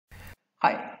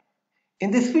Hi,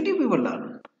 in this video we will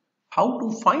learn how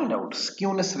to find out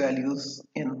skewness values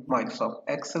in Microsoft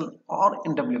Excel or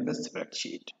in WPS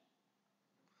spreadsheet.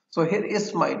 So here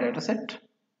is my dataset.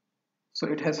 So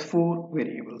it has four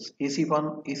variables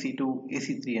AC1, AC2,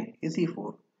 AC3 and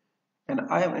AC4, and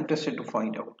I am interested to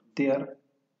find out their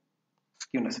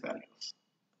skewness values.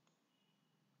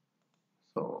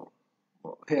 So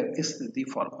here is the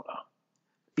formula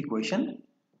equation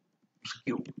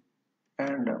skew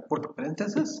and put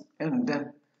parentheses and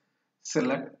then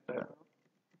select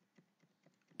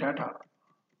data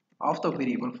of the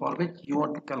variable for which you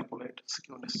want to calculate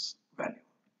skewness value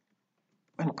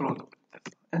and close the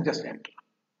parenthesis and just enter.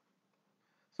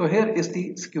 So here is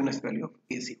the skewness value of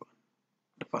AC1,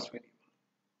 the first variable.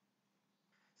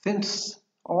 Since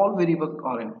all variables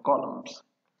are in columns,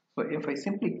 so if I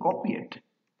simply copy it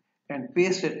and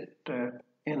paste it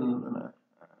in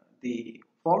the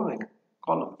following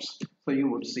columns, so you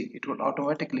would see it would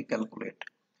automatically calculate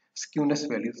skewness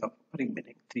values of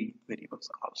remaining three variables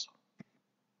also.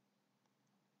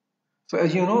 So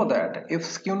as you know that if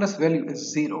skewness value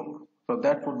is 0, so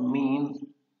that would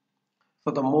mean,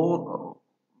 so the more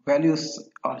values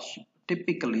are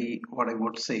typically what I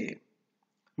would say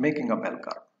making a bell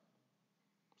curve.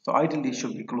 So ideally it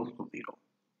should be close to 0.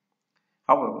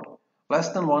 However, less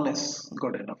than 1 is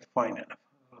good enough, fine enough.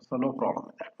 So no problem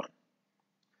with that one.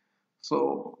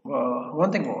 So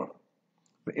one thing more,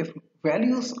 if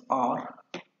values have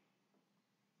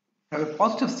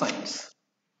positive signs,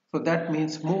 so that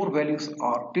means more values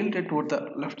are tilted toward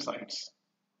the left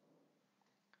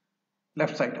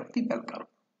side of the bell curve.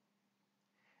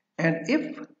 And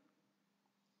if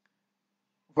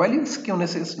value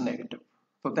skewness is negative,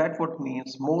 so that what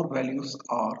means more values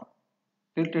are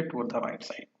tilted toward the right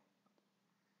side.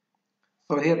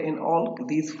 So here in all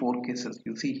these four cases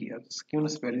you see here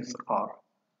skewness values are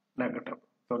negative.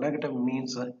 So negative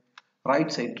means right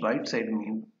side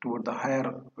means toward the higher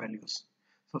values.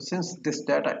 So since this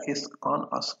data is on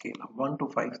a scale of 1 to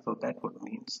 5, so that would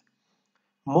means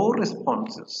more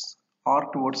responses are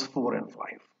towards 4 and 5,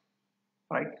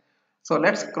 right? So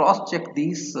let's cross check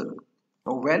these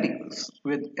values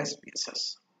with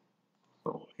SPSS.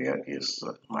 So here is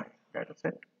my data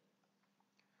set.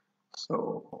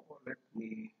 So let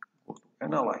me go to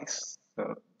analyze,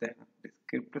 then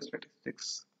descriptive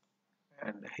statistics,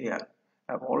 and here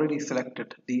I've already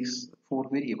selected these four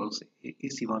variables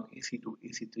AC1, AC2,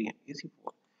 AC3 and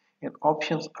AC4. In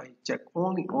options I check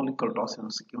only Kurtosis and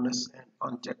skewness and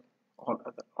uncheck all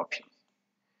other options.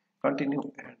 Continue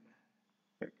and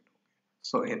click it.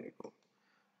 So here we go.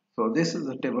 So this is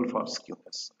the table for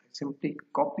skewness. I simply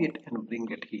copy it and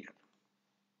bring it here.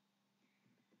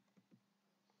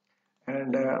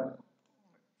 And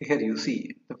here you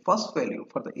see the first value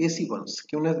for the AC1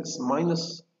 skewness is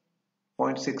minus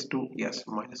 0.62, yes,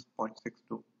 minus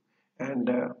 0.62, and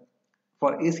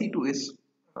for AC2 is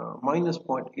minus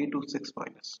 0.826,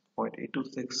 minus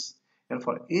 0.826, and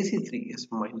for AC3 is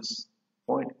minus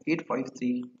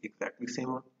 0.853, exactly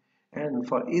same one, and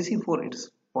for AC4 it's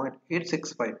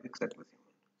 0.865, exactly same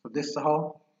one. So this is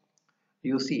how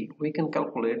you see we can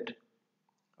calculate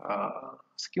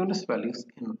skewness values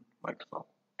in Microsoft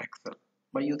Excel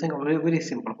by using a very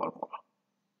simple formula.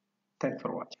 Thanks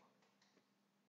for watching.